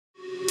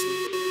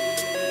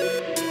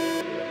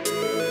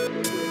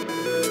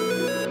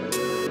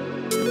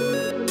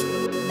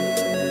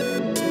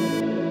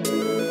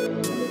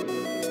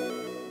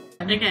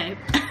Okay.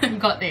 You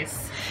got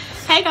this.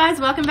 Hey guys,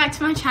 welcome back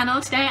to my channel.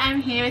 Today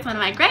I'm here with one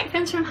of my great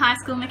friends from high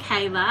school,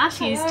 Michaela.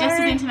 She's just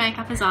as into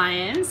makeup as I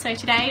am. So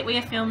today we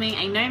are filming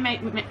a no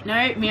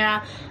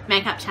mirror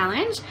makeup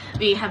challenge.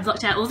 We have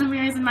blocked out all the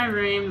mirrors in my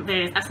room.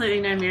 There's absolutely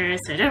no mirrors,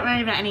 so don't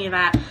worry about any of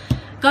that.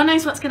 God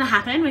knows what's going to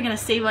happen. We're going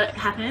to see what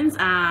happens.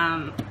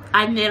 I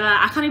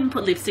can't even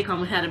put lipstick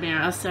on without a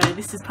mirror, so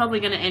this is probably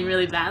going to end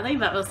really badly,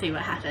 but we'll see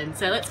what happens.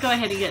 So let's go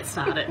ahead and get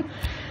started.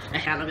 I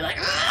can't be like,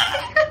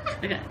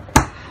 okay.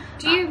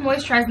 Do you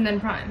moisturize and then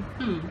prime?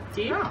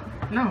 Do you? Oh,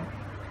 no.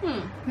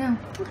 No.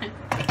 Okay.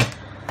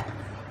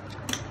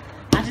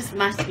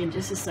 My skin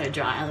just is so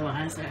dry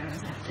otherwise, so I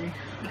just have to.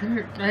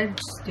 I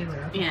just do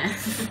it. Yeah.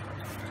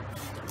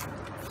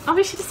 Oh,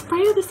 we should just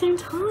spray at the same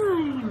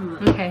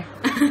time. Okay.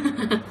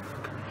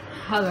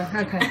 Hello.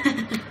 Okay.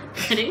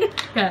 Ready?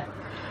 Yeah.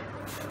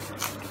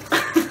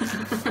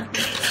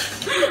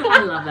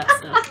 I love that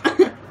stuff.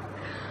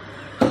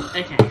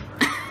 Okay.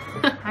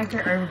 I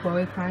get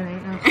overboard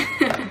priming. Oh.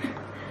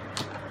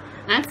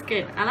 That's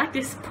good. I like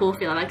this pore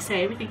filler. I like to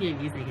say everything you're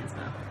using and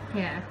stuff.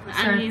 Yeah.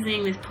 I'm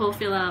using this pore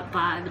filler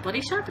by The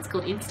Body Shop. It's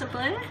called Insta.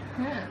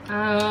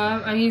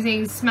 Yeah. I'm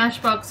using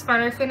Smashbox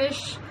Photo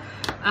Finish.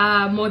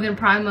 More Than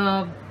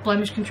Primer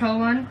Blemish Control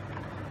one.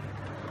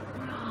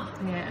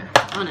 Yeah.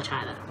 I want to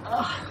try that.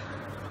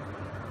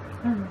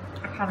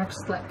 I kind of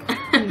just like,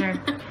 you know,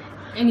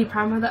 any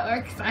primer that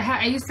works.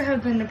 I used to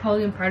have the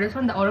Napoleon Protos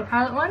one, the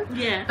autopilot one.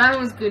 Yeah. That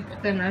was good,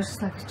 but then I was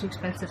just like, it's too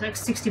expensive. It's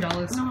like $60.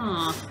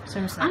 Oh. So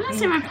I'm just I like,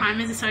 understand why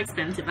primers are so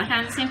expensive. Like, I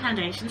understand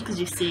foundations because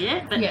you see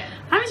it, but yeah.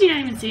 primers you don't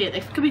even see it. They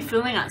could be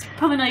fooling us.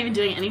 Probably not even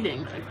doing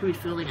anything, but they could be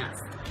fooling us.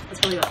 That's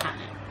probably what's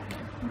happening.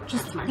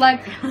 Just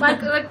like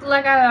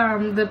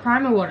the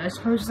primer water. It's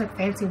probably just like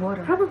fancy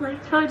water. Probably.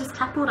 It's probably just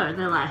tap water. And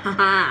they're like,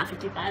 haha,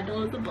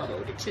 $55 a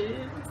bottle,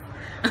 bitches.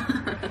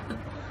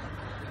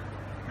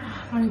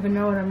 I don't even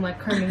know what I'm like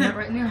combing out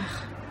right now.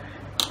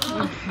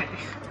 Okay.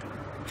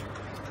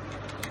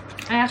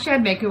 I actually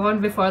had makeup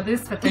on before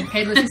this, but then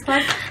Kayla just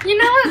like, you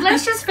know what,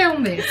 let's just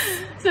film this.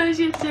 So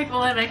she has to take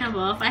all her makeup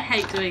off. I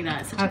hate doing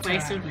that. It's such a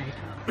waste of makeup.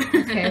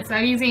 Okay, so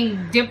I'm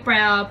using Dip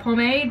Brow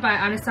Pomade by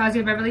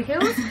Anastasia Beverly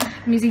Hills.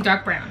 I'm using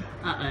dark brown.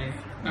 Yeah.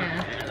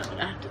 That's what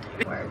I have to do.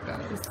 Where it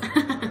goes.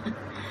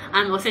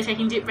 I'm also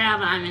taking Dip Brow,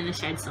 but I'm in the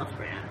shade Soft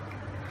Brown.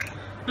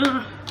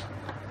 Ugh.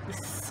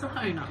 It's so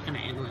not going to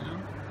end well.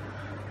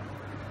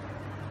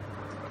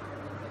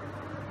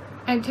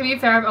 And to be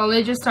fair, I've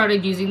only just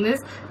started using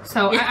this,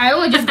 so I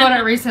only just got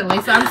it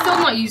recently, so I'm still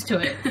not used to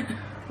it.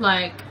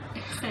 Like,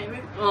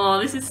 oh,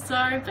 this is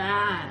so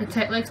bad. It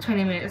takes like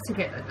 20 minutes to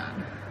get it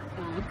done.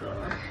 Oh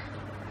god.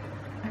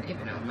 I don't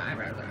even know what my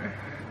eyebrows are.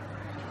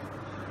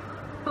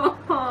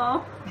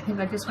 Oh. I think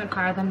I just went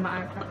higher than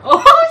my eyebrows.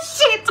 Oh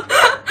shit!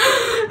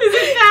 Is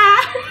it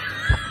bad?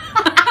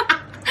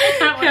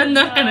 I'm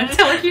not gonna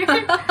tell you.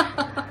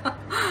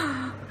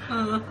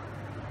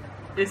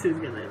 This is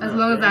gonna. As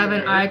long as I have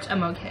an arch,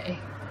 I'm okay.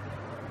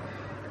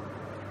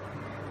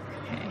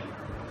 Okay.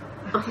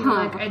 I feel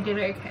like I did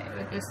okay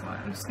with this one.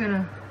 I'm just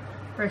gonna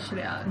brush it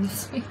out and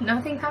see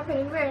nothing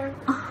happening there.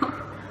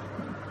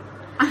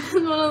 I just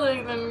want to look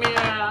in the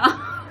mirror.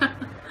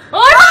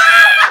 Oh!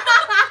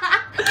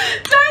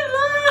 Don't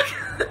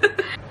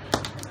look!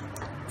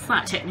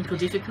 Slight technical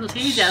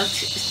difficulties. Our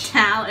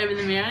towel over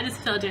the mirror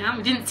just fell down.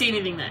 We didn't see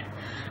anything though.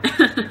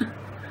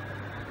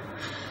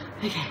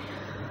 Okay.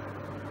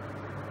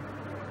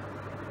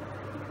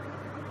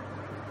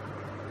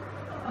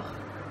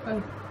 I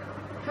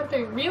have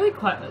to really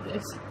quiet with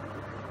this.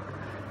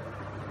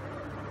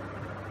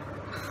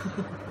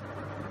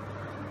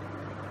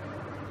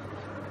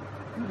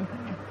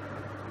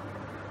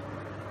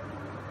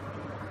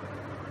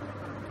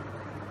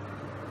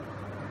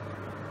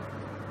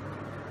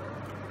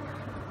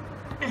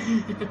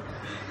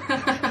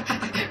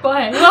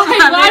 Okay.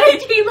 Why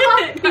did you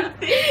laugh?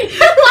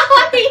 You're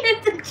laughing at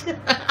the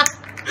joke.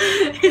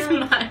 It's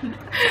mine.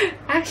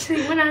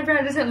 Actually, one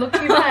eyebrow doesn't look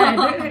too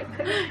bad.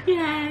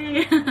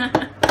 Yay!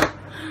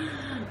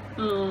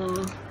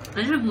 Oh, I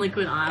just have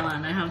liquid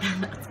eyeliner. How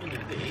bad that's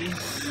gonna be.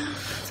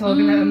 It's all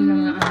gonna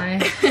open the eye.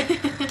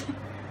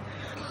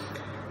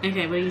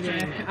 Okay, what are you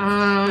doing?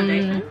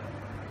 Foundation?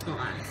 Or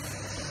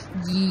eyes?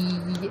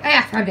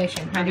 Yeah,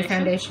 foundation. I'll do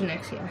foundation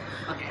next year.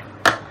 Okay.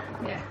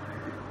 Yeah.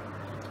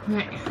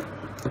 Right.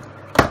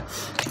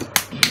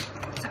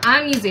 So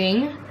I'm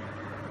using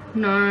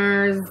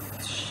NARS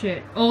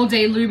All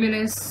Day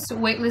Luminous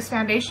Weightless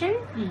Foundation.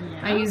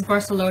 Yeah. I use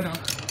Barcelona.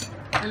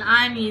 And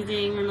I'm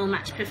using Rimmel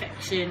Match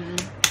Perfection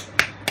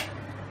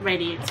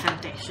Radiance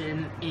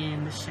Foundation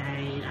in the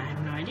shade, I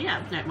have no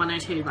idea. No,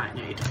 102 Light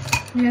Nude.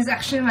 And it's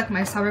actually like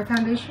my summer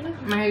foundation.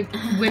 My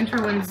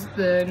winter one's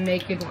the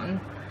naked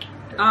one.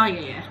 Oh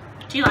yeah.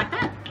 Do you like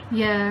that?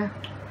 Yeah.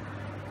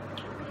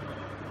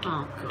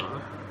 Oh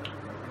god.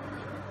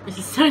 This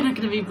is so not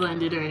going to be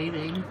blended or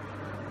anything.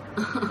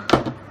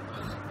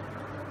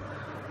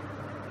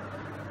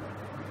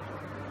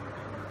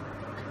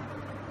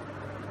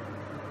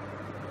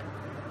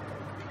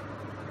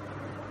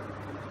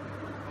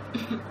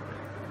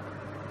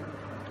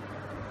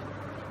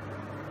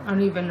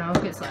 don't even know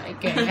if it's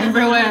like getting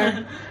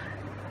everywhere.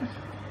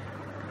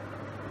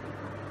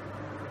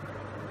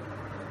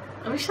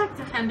 I wish like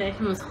the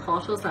foundation was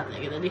hot or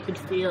something and then you could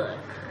feel it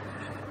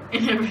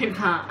in every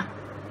part.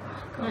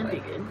 That'd be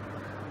good.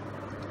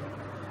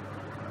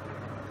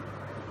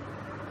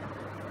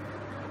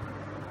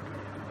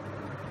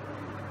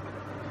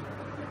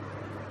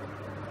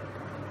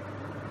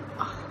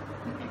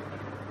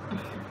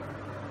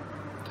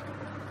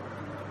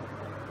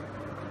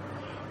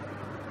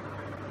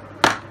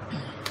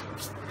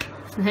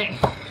 Okay.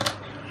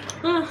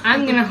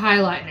 I'm gonna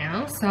highlight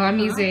now, so I'm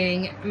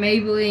using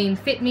Maybelline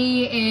Fit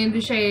Me in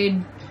the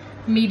shade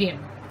Medium.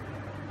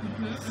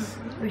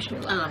 Wish me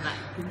luck. I love that.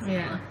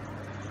 Yeah,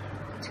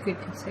 it's a good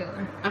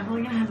concealer. I'm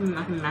probably gonna have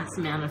like a mass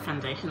amount of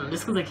foundation on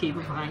just because I keep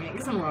applying it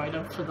because I'm worried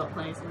I've forgot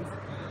places.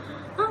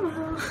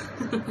 Oh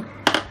well.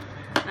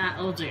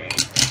 That'll do.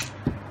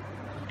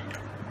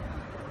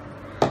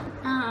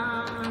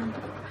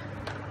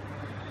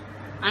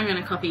 I'm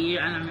gonna copy you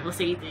and I'm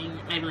receiving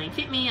Maybelline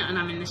Fit Me and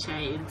I'm in the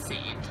shade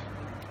Sand.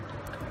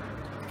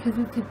 Because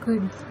it's a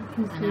good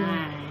concealer.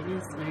 I know, it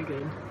is so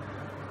good.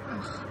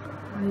 Ugh,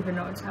 I don't even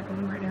know what's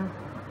happening right now.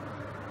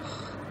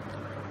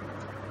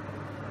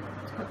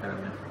 Let's put that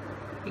on my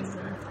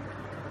finger.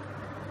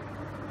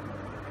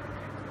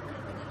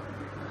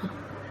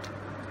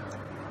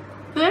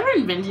 Whoever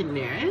invented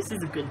mirrors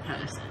is a good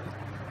person.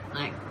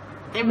 Like,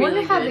 they're I wonder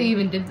really how good. they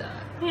even did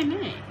that. Yeah,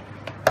 no.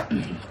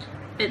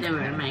 Bet they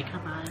were a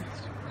makeup artist.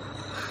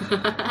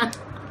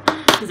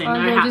 Because they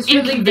know how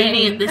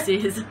inconvenient this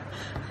is.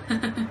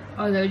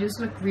 Oh, they just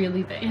look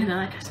really big. Yeah, they're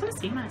like, I just want to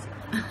see myself.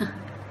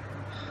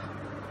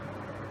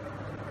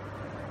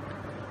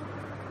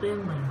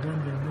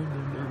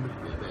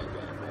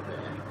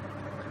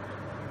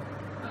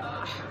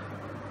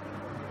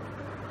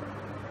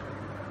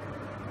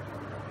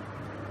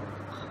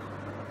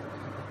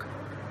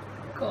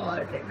 God,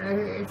 I don't know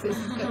if this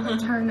is going to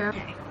turn out.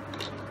 Okay.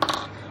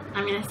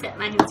 I'm going to set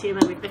my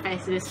concealer with the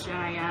Face of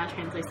Australia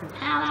translucent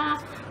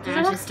powder. And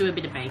I'll just do a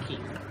bit of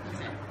baking.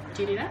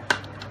 Do you do that?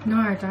 No,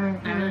 I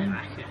don't. I really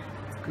like it.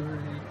 It's good.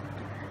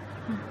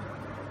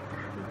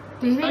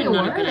 Do you think it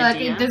works?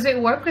 Like, does it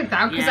work with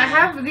that? Because I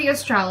have the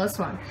Australis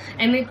one,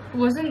 and it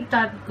wasn't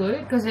that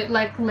good because it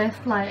like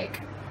left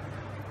like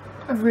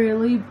a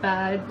really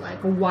bad like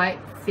white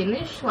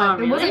finish. Like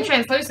it wasn't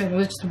translucent; it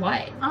was just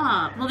white.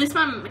 Oh, well, this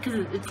one because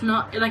it's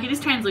not like it is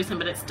translucent,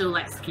 but it's still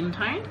like skin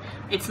tone.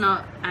 It's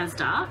not as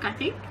dark, I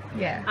think.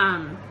 Yeah.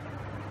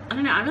 I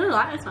don't know. I really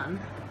like this one.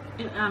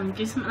 It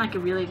gives me like a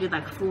really good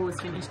like flawless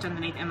finish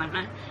underneath, and like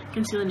my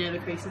concealer never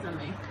creases on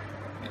me.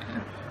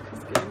 Yeah,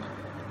 it's good.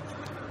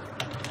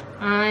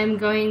 I'm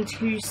going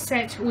to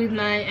set with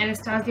my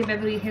Anastasia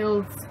Beverly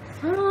Hills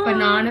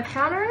banana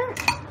powder.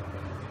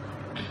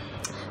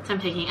 So I'm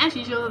taking, as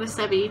usual, the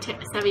Savvy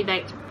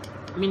Baked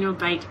Mineral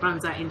Baked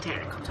Bronzer in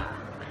Terracotta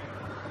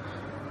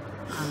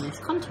on this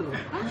contour.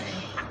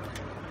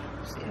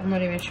 See, I'm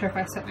not even sure if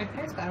I set my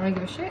face, but I don't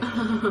give a shit.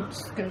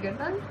 Just gonna get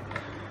done.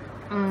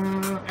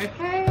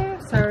 Okay,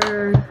 so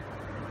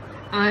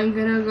I'm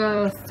gonna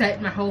go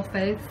set my whole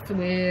face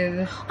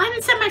with... I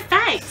haven't set my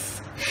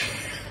face!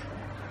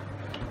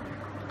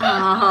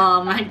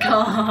 Oh my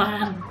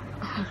god.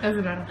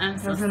 Doesn't matter. I'm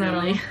so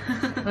silly.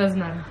 Doesn't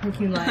matter.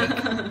 Looking like...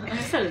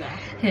 So did I.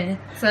 Yeah.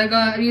 So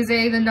I'm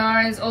using the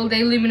NARS All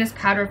Day Luminous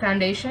Powder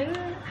Foundation.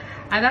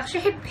 I've actually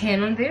hit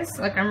pan on this.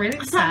 Like, I'm really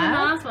sad.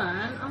 That's the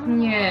last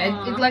one. Oh.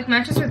 Yeah, it like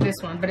matches with this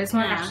one, but it's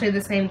not actually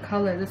the same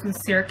color. This one's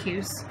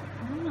Syracuse.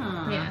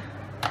 Oh. Yeah.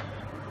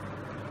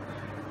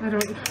 I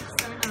don't...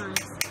 That's so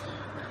nice.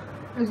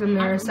 There's a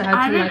mirror, so I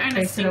have to like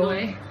face it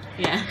away.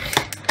 Yeah.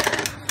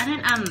 I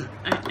don't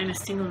own a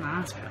single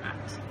NARS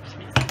product, which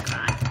means I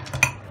cry.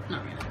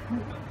 Not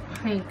really. I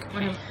think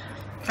my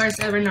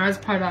first ever NARS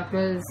product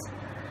was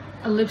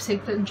a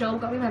lipstick that Joel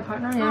got me, my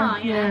partner. Yeah. Oh,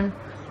 yeah.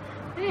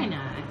 Very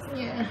nice.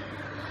 Yeah.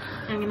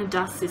 I'm gonna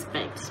dust this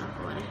baked stuff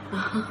away.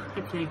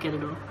 Hopefully I get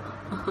it all.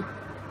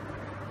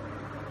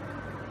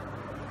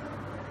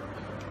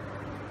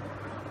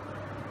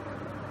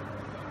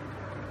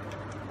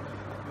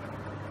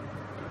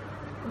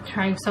 I'm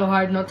trying so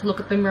hard not to look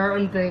at the mirror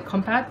on the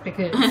compact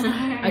because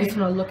I just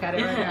want to look at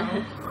it right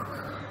now.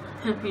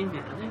 Happy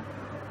about it.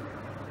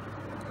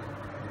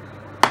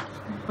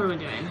 What am I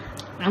doing?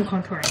 I'm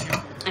contouring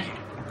now. Okay.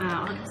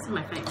 Oh, this is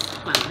my face.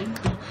 Smiling.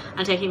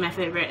 I'm taking my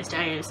favourite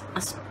Australis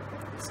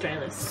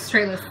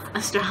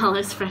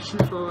Fresh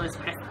and Flawless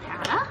Pressed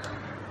Powder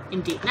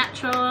in Deep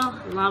Natural.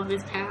 Love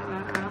this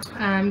powder.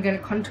 I'm gonna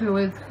contour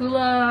with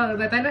Hoola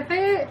by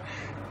Benefit.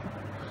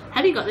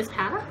 Have you got this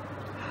powder?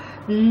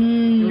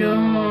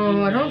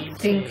 No, I don't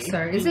think so.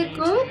 Is it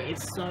good?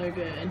 It's so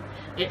good.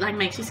 It like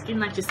makes your skin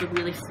like just look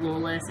really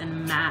flawless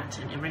and matte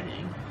and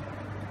everything.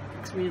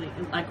 It's really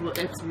like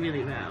it's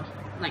really well.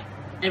 Like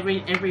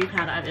every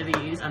powder I've ever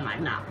used, I'm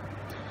like, nah,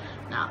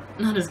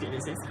 not as good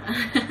as this.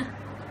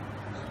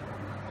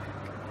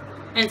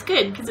 And it's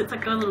good because it's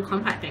like a little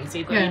compact thing. So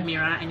you've got your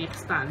mirror and your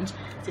sponge.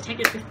 So take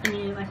it with and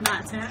you like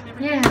nights out and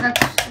everything. Yeah,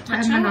 that's I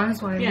have my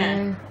nice one.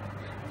 Yeah.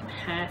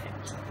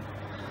 Perfect.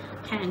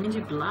 Okay, I'm going to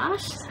do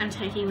blush. I'm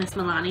taking this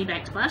Milani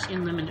Baked Blush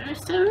in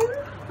Luminoso.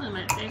 One of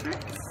my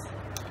favourites.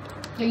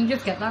 Did you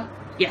just get that?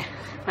 Yeah,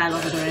 I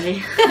love it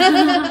already.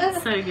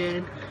 So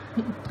good.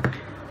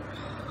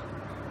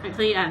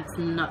 Hopefully it's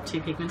not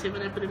too pigmented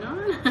when I put it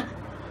on.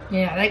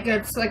 Yeah, like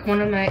that's like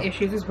one of my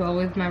issues as well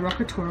with my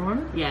Rockateur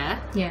one. Yeah?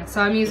 Yeah,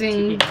 so I'm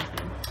using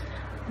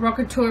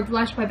Rockateur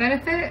Blush by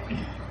Benefit.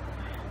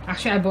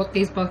 Actually, I bought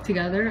these both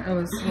together. I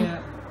was,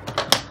 yeah.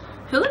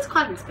 Hula's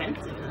quite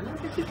expensive, isn't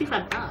it? It's like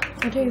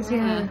 $55. It is,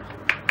 yeah.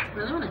 I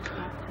really want to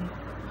try it.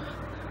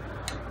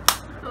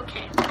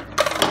 Okay.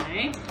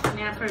 So,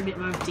 now for a bit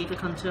more of a deeper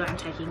contour, I'm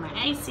taking my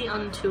AC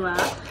On Tour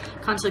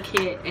contour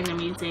kit and I'm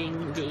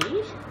using the,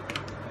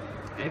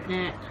 open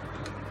it,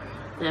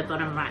 the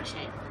bottom right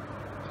shade.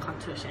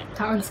 Contour shade.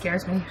 That one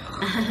scares me.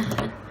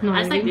 No, I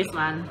just like this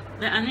one.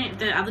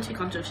 The other two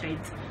contour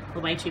shades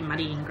are way too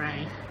muddy and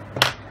grey.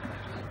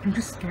 It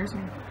just scares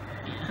me.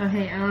 Yeah.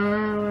 Okay, what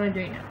am I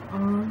doing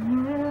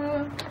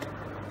now?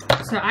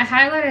 So I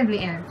highlighted in the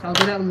end, so I'll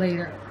do that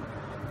later.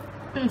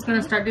 I'm just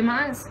gonna start doing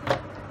my eyes.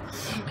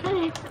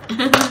 Okay.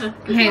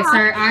 Okay, so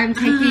I'm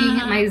taking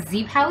my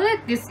Z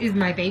palette. This is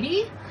my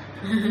baby.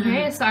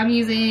 Okay, so I'm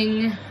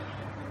using.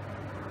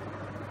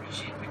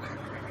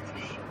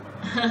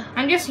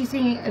 I'm just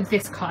using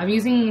this color. I'm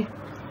using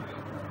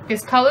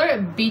this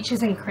color,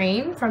 Beaches and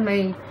Cream, from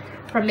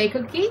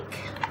Makeup Geek.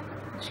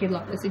 She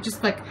loves this. It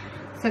just like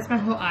sets my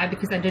whole eye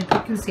because I did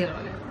put concealer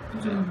on it.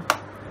 So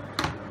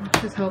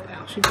just hope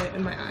I should get it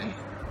in my eye.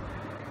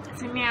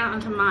 So now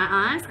onto my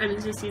eyes. I'm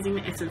just using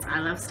the Essence I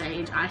Love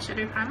Stage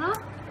eyeshadow primer.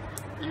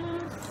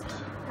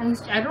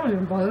 I don't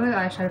even bother with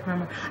eyeshadow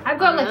primer. I've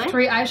got like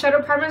 3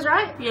 eyeshadow primers,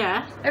 right?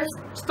 Yeah. I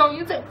just don't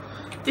use it.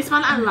 This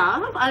one I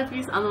love. I've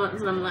used other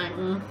ones and I'm like,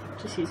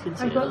 just use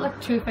concealer. I've got like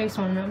Too Faced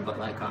one, but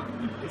like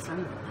this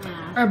one,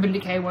 yeah. Urban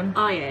Decay one.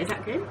 Oh yeah, is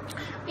that good?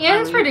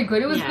 Yeah, it's pretty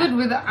good. It was good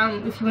with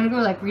if you want to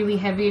go like really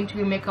heavy into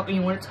your makeup and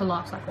you want it to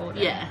last like all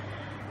day. Yeah.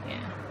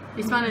 Yeah.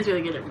 This one is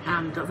really good. It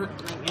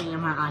doesn't make any of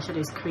my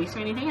eyeshadows crease or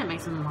anything. It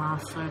makes them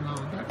last so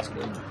long. That's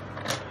good.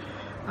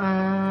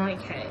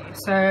 Okay,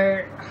 so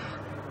I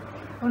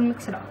want to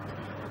mix it up.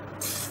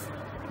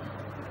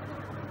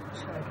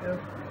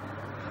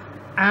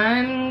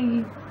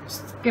 I'm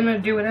just gonna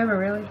do whatever,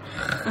 really.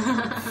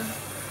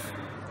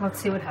 Let's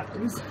see what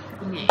happens.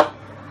 Yeah.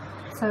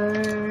 So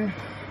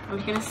I'm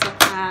just gonna set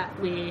that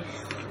with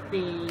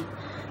the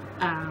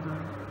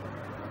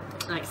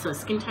like sort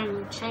of skin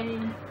tone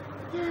shading.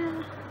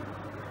 Yeah.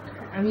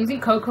 I'm using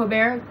Cocoa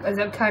Bear as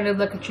a kind of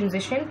like a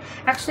transition.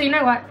 Actually, you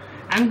know what?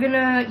 I am going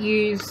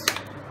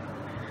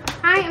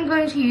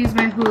to use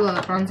my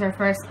Hoola bronzer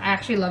first. I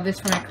actually love this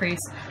for my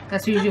crease.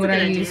 That's usually what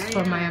I use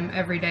for my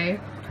everyday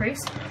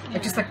crease. Yeah.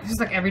 It's just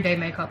like everyday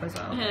makeup as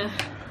well. Yeah.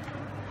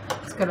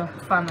 Just gotta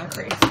find my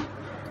crease.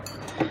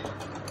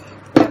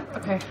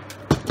 Okay.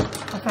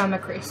 I found my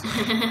crease.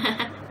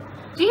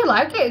 Do you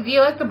like it? Do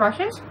you like the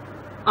brushes?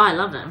 Oh, I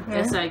love them. Yeah.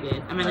 They're so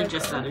good. I'm only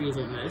just started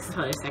using those. This is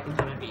probably the second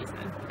time I've used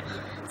them.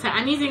 So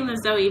I'm using the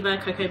Zoeva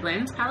Cocoa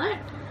Blends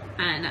palette.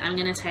 And I'm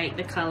going to take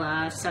the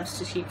colour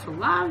Substitute for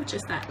Love,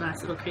 just that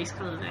nice little crease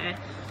colour there,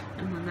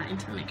 and blend that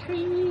into my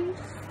crease.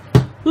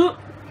 Oh,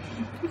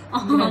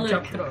 I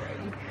dropped it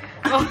already.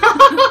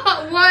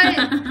 What?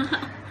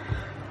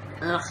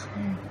 Ugh.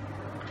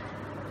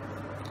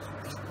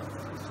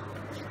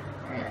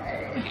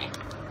 Okay.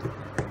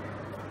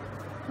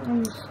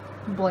 I'm just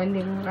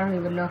blending. I don't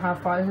even know how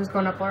far this has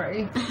gone up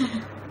already.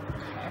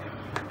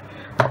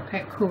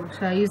 Okay, cool.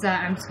 So I use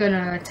that. I'm just going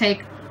to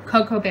take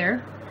Cocoa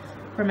Bear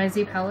for my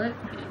Z palette.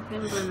 Okay,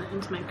 then blend that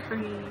into my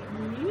crease.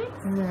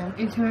 And then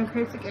into my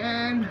crease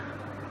again.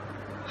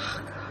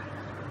 Oh, God.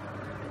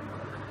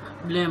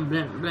 Blend,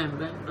 blend, blend,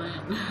 blend,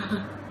 blend.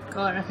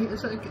 God, I think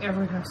it's like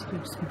everyone has to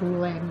just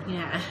blend.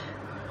 Yeah.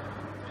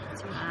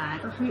 That's right.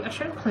 I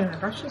should clean my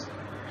brushes.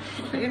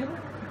 But you know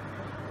what?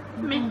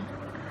 Me.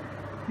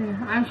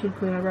 Yeah, I should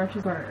clean my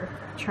brushes or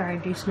try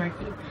and do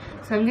smoky.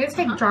 So I'm going to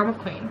take Drama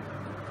Queen.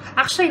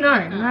 Actually, no,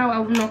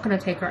 I'm not going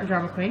to take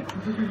Drama Queen.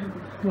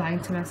 Lying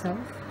to myself.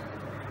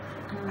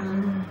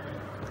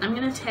 I'm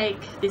going to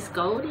take this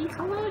goldy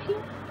colour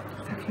here.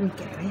 Fucking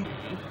get it.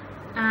 Okay.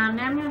 Now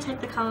I'm going to take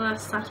the colour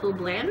Subtle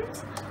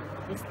Blend.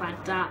 This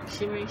like dark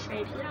shimmery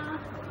shade here.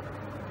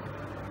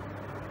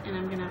 And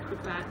I'm going to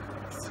put that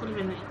sort of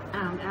in the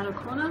outer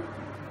corner.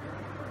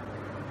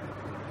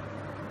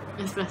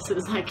 As best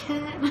as I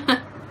can.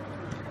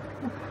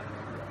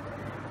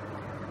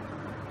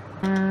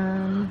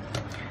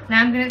 Now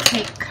I'm going to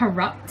take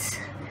Corrupt.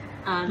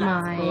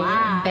 My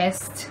black.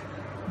 best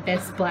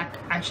black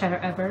eyeshadow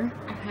ever.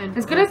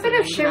 It's got a bit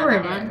of shimmer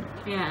in it.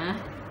 Yeah.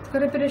 It's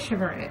got a bit of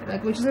shimmer in it,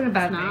 like, which isn't a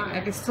bad thing.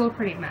 Like, it's still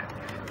pretty matte.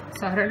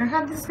 So I don't know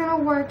how this is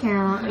gonna work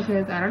out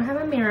because I don't have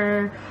a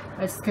mirror.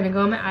 It's gonna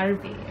go in my outer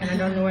V, and I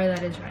don't know where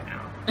that is right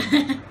now.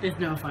 There's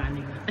no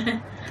finding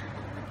it.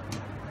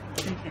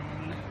 Okay.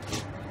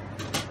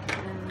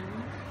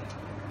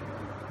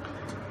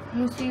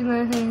 You see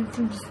my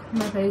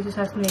face just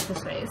has to make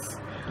this face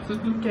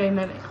doing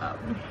my makeup.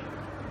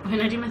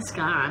 When I do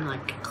mascara, I'm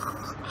like,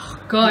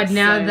 God,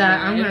 now so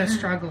that I'm gonna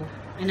struggle.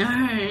 I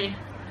know.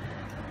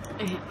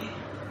 Okay.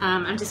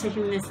 I'm just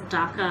taking this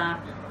darker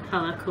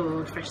colour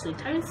called Freshly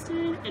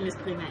Toasted and just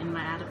putting that in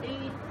my outer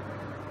V.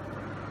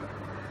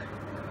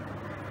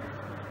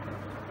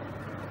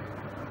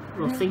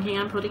 Well, thinking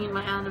I'm putting in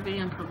my outer V,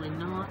 I'm probably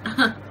not.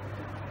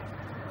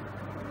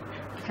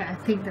 Okay, I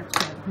think that's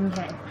good.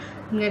 Okay.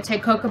 I'm gonna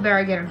take Cocoa Bear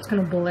again. I'm just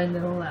gonna blend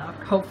it all out.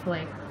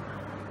 Hopefully.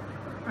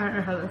 I don't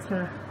know how that's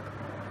gonna.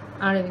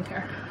 I don't even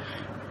care.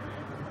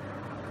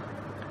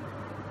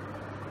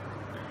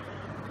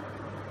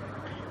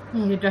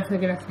 You're definitely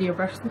gonna have to do your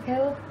brush,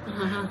 Kayla.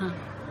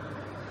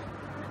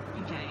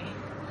 Okay.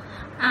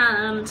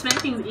 To make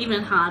things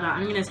even harder,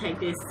 I'm gonna take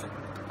this,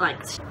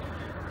 like.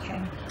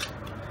 Okay.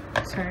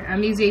 Sorry,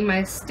 I'm using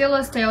my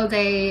Stila Stale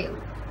Day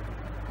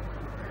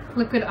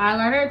liquid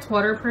eyeliner. It's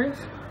waterproof.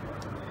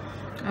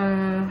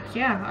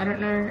 Yeah, I don't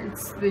know.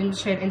 It's in the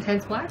shade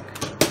Intense Black.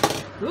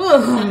 Ooh,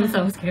 I'm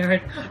so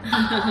scared.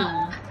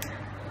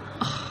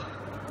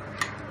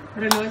 I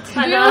don't know what to do.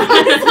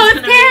 I'm so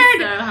scared.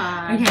 So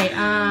hard. Okay,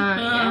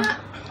 yeah.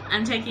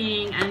 I'm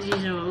taking, as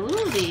usual,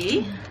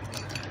 the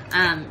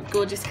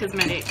Gorgeous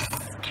Cosmetics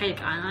Cake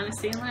Eyeliner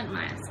Sealant,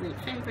 my absolute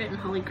favourite and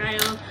holy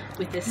grail,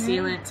 with the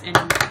sealant and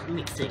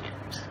mixing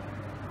it.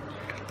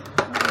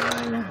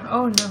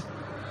 Oh no.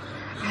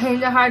 I think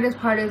the hardest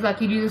part is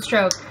like you do the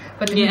stroke,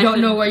 but then you don't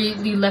know where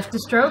you left the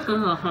stroke.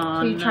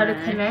 So you try to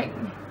connect.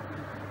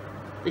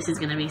 This is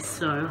going to be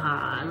so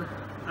hard.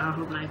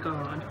 Oh my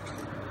god.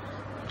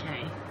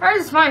 Okay. Alright,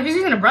 it's fine. She's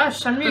using a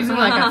brush. I'm using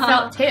like a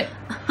felt tip.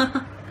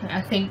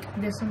 I think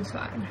this one's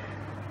fine.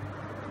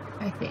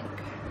 I think.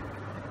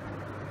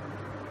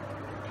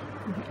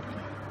 Okay.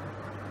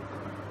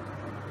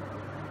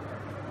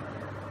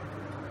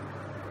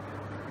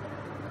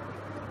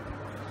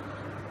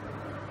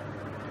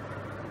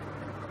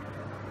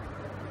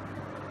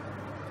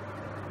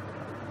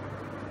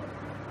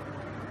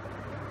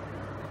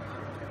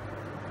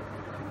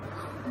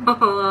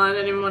 Oh, I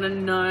don't even want to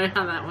know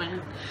how that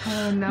went.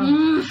 Oh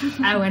no.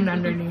 I went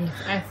underneath.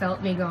 I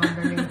felt me go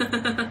underneath.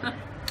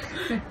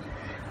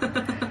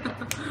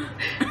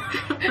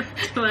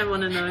 Do I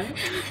want to know?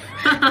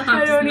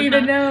 I don't need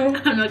to know.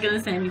 I'm not going to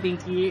say anything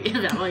to you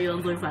about what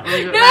yours looks like. We'll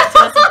leave it back to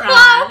a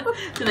surprise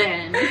to the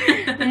end.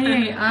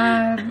 Hey,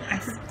 I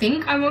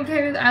think I'm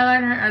okay with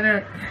eyeliner. I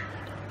don't.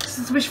 This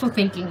is wishful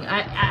thinking.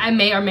 I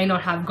may or may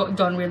not have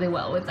done really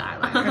well with the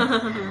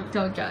eyeliner.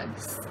 Don't judge.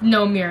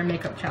 No mirror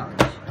makeup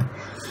challenge.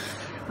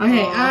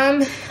 Okay,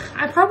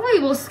 I probably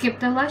will skip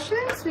the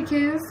lashes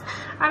because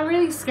I'm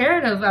really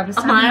scared of my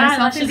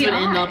eyelashes would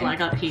end up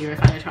like up here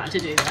if I tried to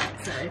do that,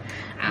 so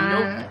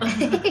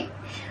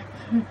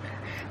nope.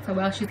 So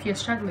while she's here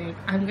struggling,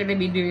 I'm going to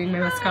be doing my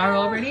mascara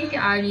already.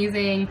 I'm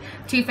using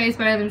Too Faced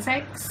Better Than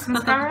Sex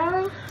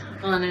mascara.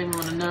 Well, I don't even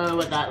want to know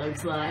what that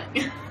looks like.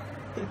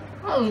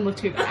 Well, it doesn't look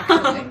too bad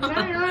actually. No,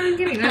 I'm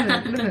kidding, it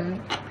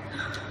doesn't.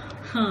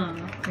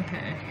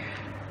 Okay.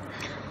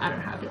 I don't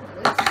have it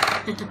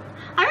like this.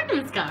 I reckon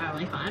mascara will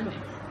be fine with.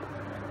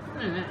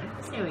 I don't know.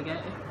 Here we go.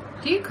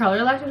 Do you curl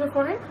your lashes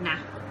beforehand? Nah.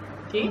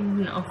 Do you?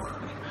 No.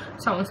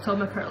 Someone's told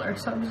me curler,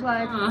 so I'm just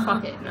like,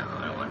 fuck it. No,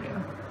 I don't want to.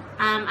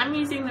 I'm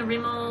using the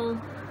Rimmel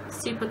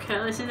Super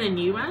Curl. This is a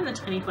new one, the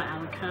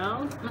 24-hour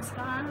curl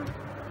mascara.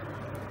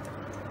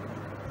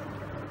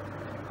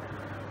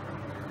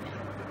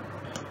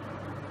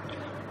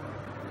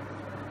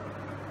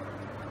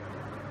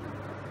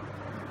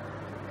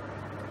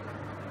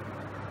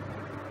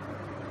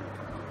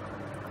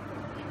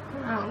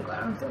 Oh god,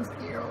 I'm so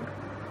scared.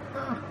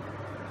 Oh.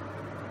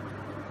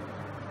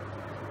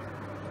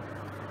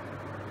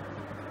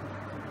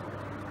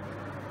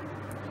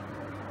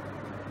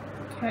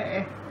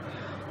 Okay.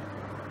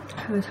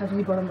 I always have to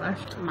be bottom lash.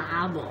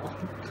 Marble.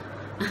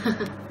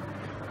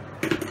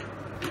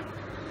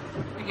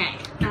 Okay,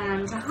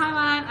 to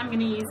highlight, I'm going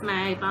to use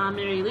my Balm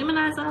Mirror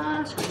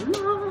Luminizer.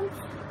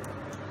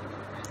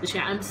 Which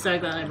I'm so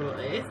glad I brought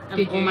this.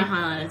 All my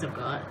highlighters I've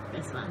got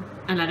this one.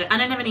 And I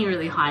don't have any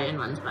really high-end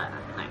ones, but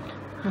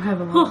I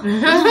have a lot.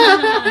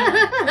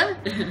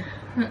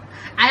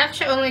 I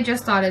actually only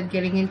just started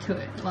getting into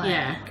it. Like,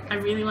 yeah, I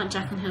really want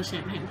Jack and Hill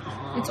Champagne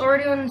Pop. It's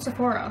already on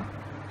Sephora.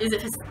 Is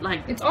it just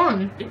like... It's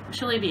on. It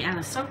surely be out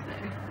of stock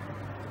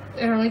though.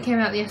 It only came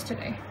out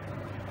yesterday.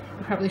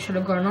 I probably should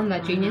have gone on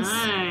that, genius. No,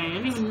 I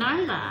didn't even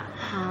know that.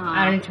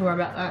 I don't need to worry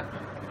about that.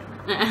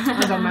 I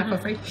was on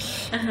micro-free.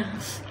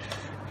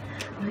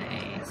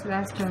 Okay, so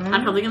that's done.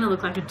 I'm probably going to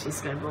look like a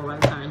disco ball by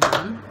the time I'm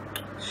done.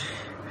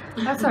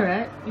 That's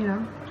alright, you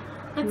know.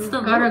 It's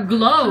the gotta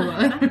glow.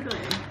 Exactly.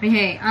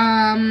 Okay,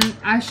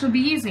 I shall be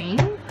using,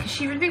 because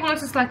she really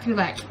wants us like to be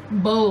like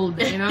bold,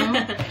 you know?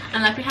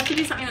 And like we have to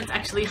do something that's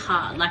actually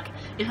hard. Like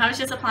if I was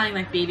just applying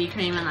like BB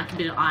cream and like a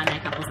bit of eye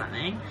makeup or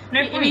something,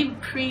 it'd be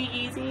pretty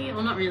easy.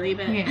 Well, not really,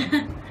 but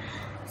yeah.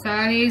 So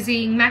I'm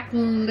using MAC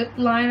lip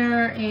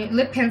liner and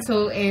lip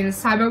pencil in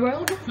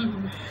Cyberworld.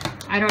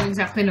 I don't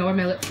exactly know where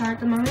my lips are at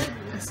the moment,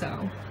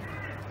 so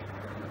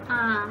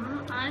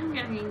I'm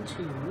going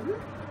to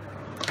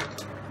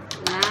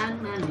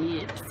line my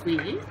lips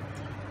with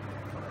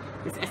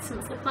this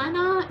Essence lip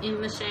liner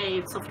in the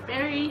shade Soft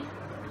Berry.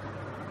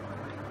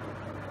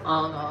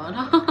 Oh god.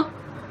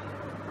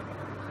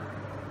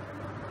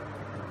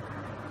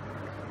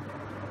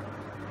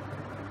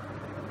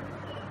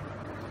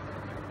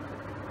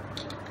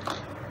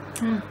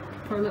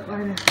 For lip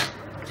liner.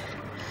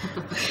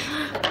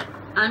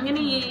 I'm going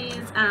to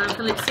use,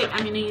 for lipstick,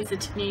 I'm going to use the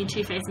new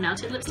Too Faced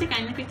Melted lipstick.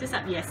 I only picked this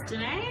up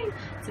yesterday.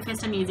 It's the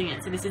first time using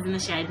it. So this is in the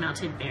shade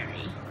Melted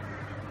Berry.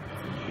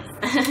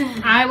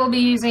 I will be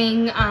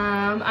using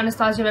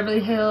Anastasia Beverly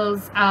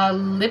Hills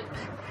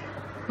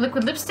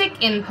liquid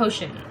lipstick in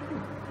Potion.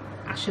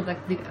 I should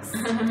like to do this.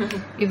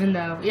 Even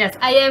though, yes,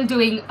 I am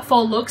doing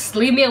full looks.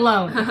 Leave me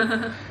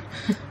alone.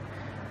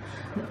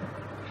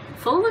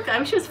 Full look? I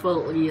wish it was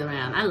full all year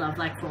round. I love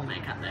like full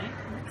makeup though.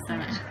 Like, so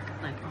much.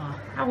 Like, oh.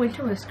 Our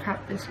winter was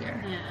crap this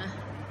year. Yeah.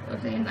 It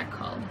wasn't that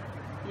cold.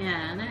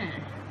 Yeah, I know.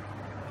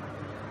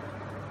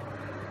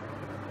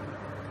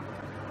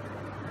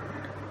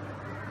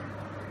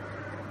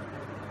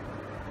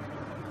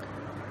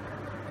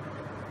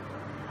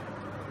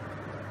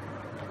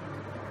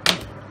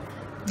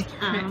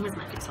 Where's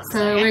my Fix Plus?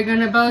 So we're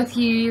gonna both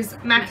use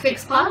MAC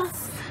Fix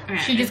Plus. Right.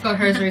 She just got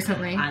hers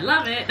recently. I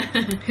love it.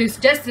 Who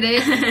suggested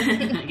it?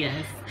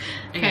 Yes.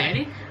 Okay,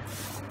 ready?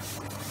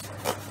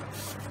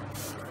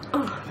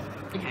 Oh,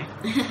 okay.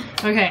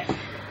 Okay.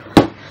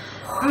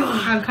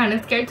 I'm kind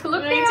of scared to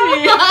look now.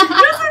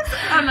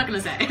 I'm not gonna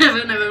say.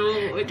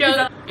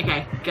 Go.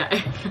 Okay, go.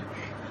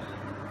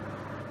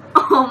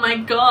 Oh my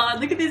god,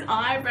 look at this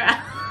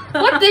eyebrow.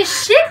 What the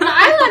shit? The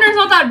eyeliner's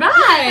not that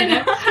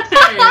bad.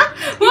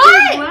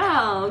 What?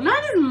 Wow,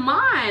 mine is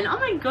mine. Oh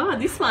my god,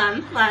 this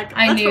one, like,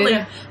 I that's knew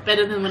probably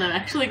better than when I've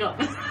actually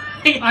got.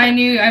 I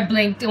knew. I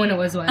blinked when it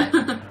was wet.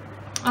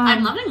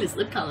 I'm loving this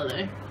lip color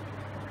though.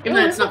 Even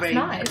though it's not very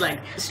nice. like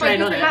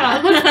straight on it.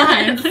 It looks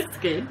nice. It looks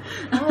good.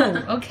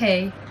 Oh,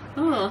 okay.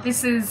 Oh,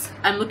 this is.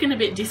 I'm looking a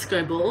bit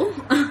disco ball.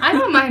 I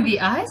don't mind the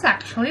eyes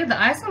actually. The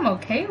eyes I'm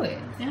okay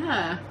with.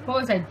 Yeah. What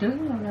was I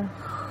doing?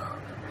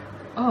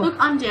 Oh. Look,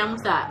 I'm down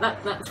with that.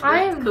 That's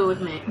cool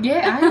with me.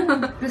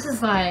 Yeah, this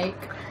is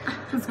like,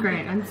 this is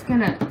great. I'm just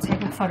gonna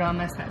take a photo on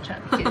my Snapchat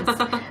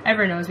because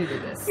everyone knows we do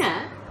this.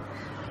 Yeah.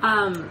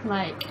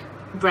 Like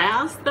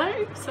brows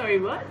though. Sorry,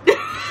 what?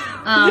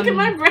 Look at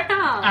my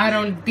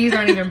brows. These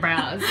aren't even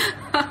brows.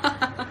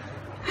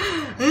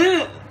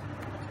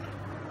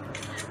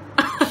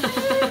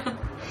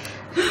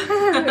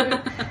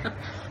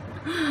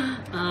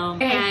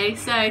 Okay,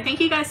 so thank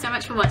you guys so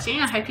much for watching.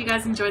 I hope you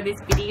guys enjoyed this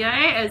video.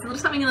 It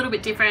was something a little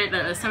bit different,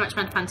 but it was so much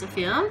fun to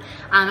film.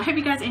 I hope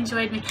you guys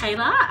enjoyed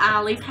Michaela.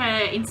 I'll leave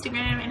her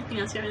Instagram. Anything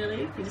else you want me to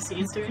leave? You just see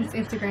Instagram?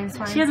 Instagram's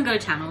fine. She hasn't got a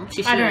channel.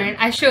 She should.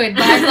 I should,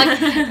 but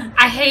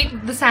I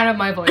hate the sound of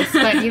my voice.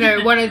 But you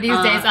know, one of these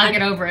days I'll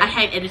get over it. I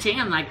hate editing.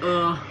 I'm like,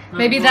 oh.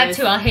 Maybe that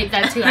too. I'll hate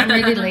that too. I'm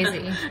really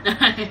lazy.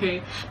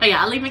 No. But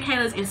yeah, I'll leave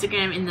Michaela's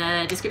Instagram in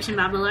the description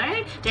bar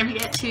below. Don't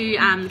forget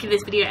to give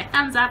this video a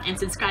thumbs up and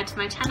subscribe to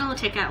my channel.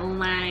 Check out all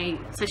my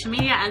social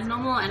media as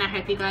normal, and I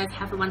hope you guys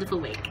have a wonderful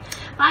week.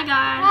 Bye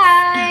guys.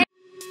 Bye.